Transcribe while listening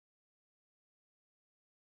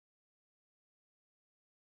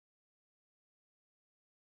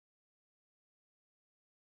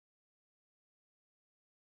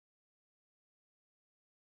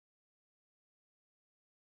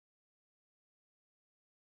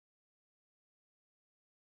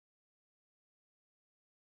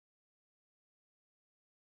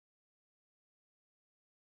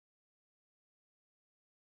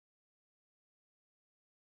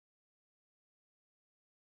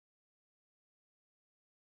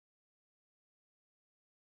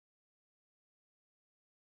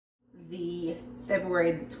the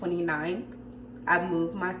February the 29th. I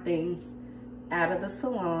moved my things out of the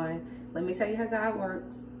salon. Let me tell you how God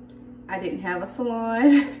works. I didn't have a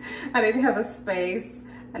salon. I didn't have a space.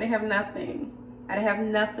 I didn't have nothing. I didn't have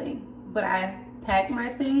nothing, but I packed my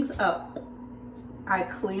things up. I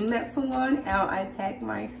cleaned that salon out. I packed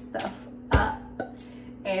my stuff up.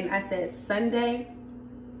 And I said, Sunday,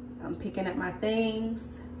 I'm picking up my things.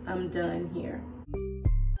 I'm done here.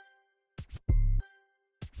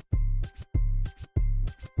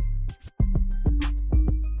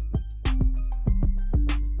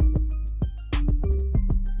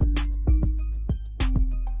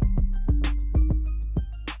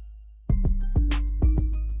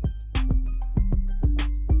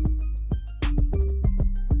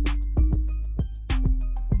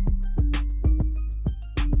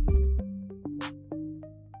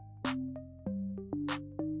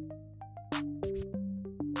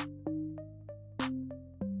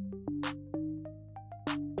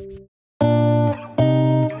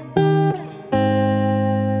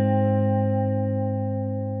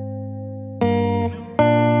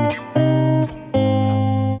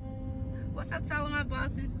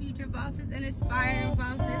 Bosses, future bosses, and aspiring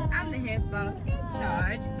bosses. I'm the head boss in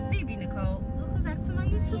charge, Baby Nicole. Welcome back to my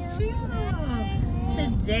YouTube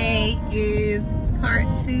channel. Today is part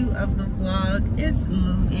 2 of the vlog. It's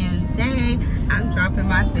move-in day. I'm dropping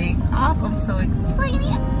my things off. I'm so excited.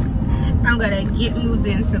 I'm gonna get moved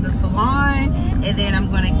into the salon, and then I'm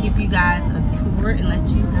gonna give you guys a tour and let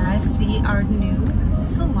you guys see our new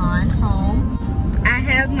salon home. I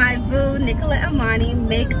have my boo Nicolette Amani,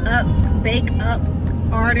 makeup, bake up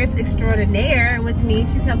artist extraordinaire with me.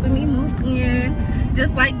 She's helping me move in,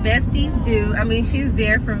 just like besties do. I mean, she's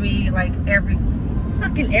there for me like every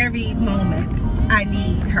moment I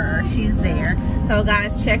need her. She's there. So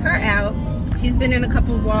guys, check her out. She's been in a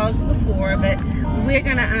couple vlogs before, but we're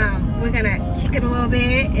gonna kick it a little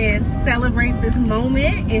bit and celebrate this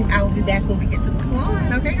moment, and I will be back when we get to the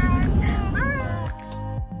salon. Okay guys?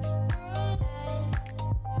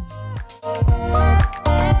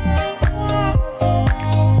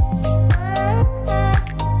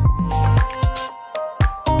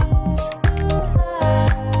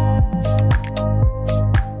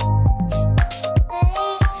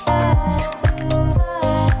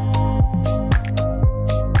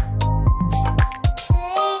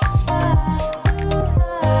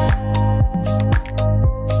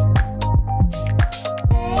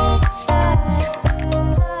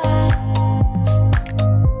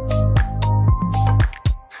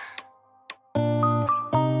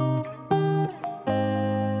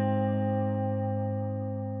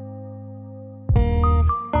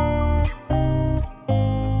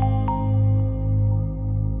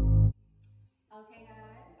 Okay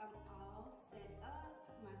guys, I'm all set up.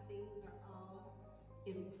 My things are all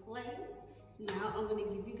in place. Now I'm gonna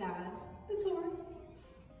give you guys the tour.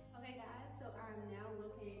 Okay guys, so I'm now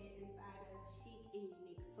located inside of Chic and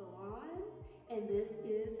Unique Salons, and this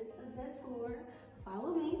is the tour.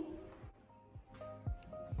 Follow me.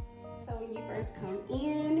 So when you first come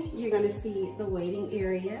in, you're gonna see the waiting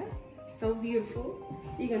area. So beautiful.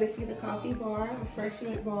 You're gonna see the coffee bar,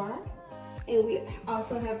 refreshment bar. And we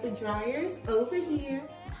also have the dryers over here.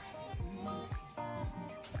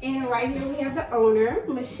 And right here we have the owner,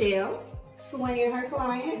 Michelle, slaying her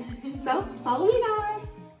client. So follow me guys.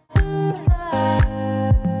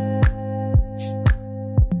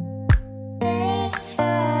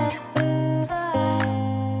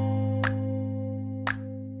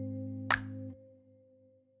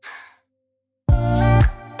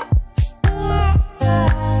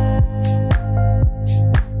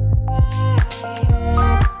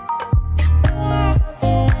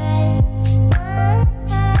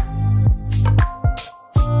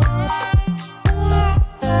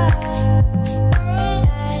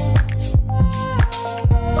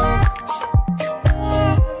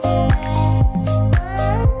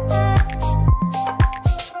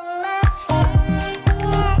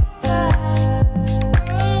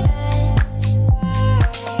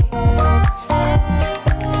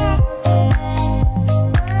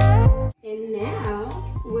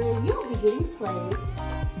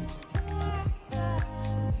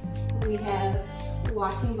 We have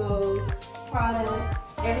washing bowls, product,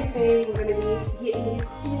 everything. We're gonna be getting you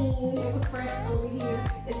clean and refreshed over here.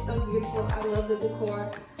 It's so beautiful. I love the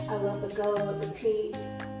decor. I love the gold, the pink,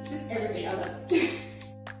 just everything. I love it.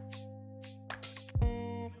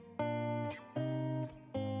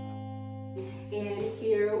 And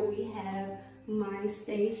here we have my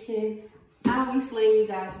station. I'll be slaying you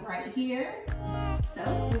guys right here. So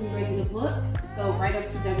when you're ready to book, go right up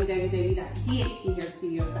to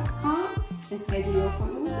www.dhbhairstudios.com and schedule your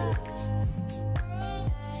appointment with me.